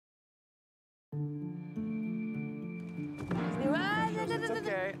It's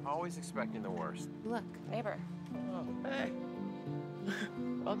okay. Always expecting the worst. Look, neighbor. Oh, hey.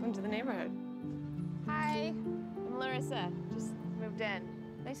 Welcome to the neighborhood. Hi, I'm Larissa. Just moved in.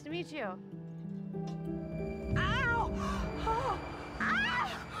 Nice to meet you. Ow! Oh! Ow!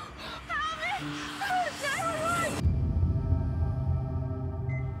 Help me!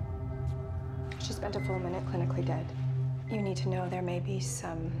 She spent a full minute clinically dead. You need to know there may be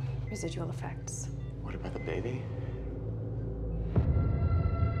some residual effects. What about the baby?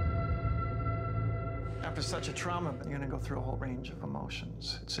 After such a trauma, you're gonna go through a whole range of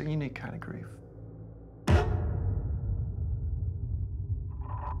emotions. It's a unique kind of grief.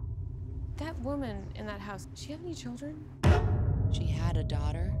 That woman in that house, did she have any children? She had a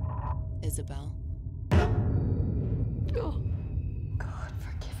daughter, Isabelle. Oh. God,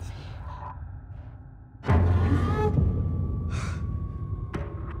 forgive me.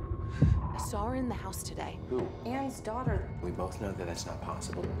 I saw her in the house today. Who? Anne's daughter. We both know that that's not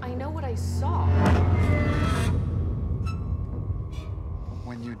possible. I know what I saw.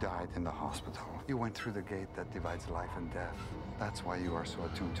 When you died in the hospital, you went through the gate that divides life and death. That's why you are so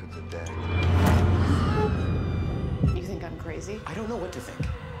attuned to the dead. You think I'm crazy? I don't know what to think.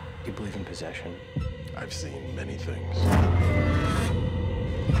 You believe in possession? I've seen many things.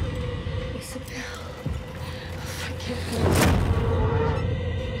 Isabelle, forgive me.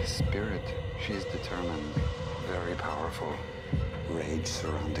 Spirit, she is determined, very powerful. Rage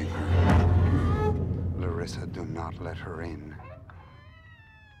surrounding her. Larissa, do not let her in.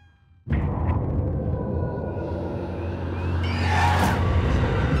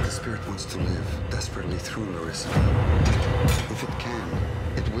 The spirit wants to live desperately through Larissa. If it can,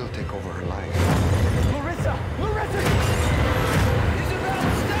 it will take over her life. Larissa! Larissa! Isabelle,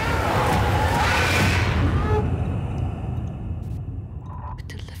 stop!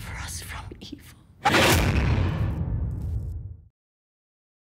 Deliver us from evil.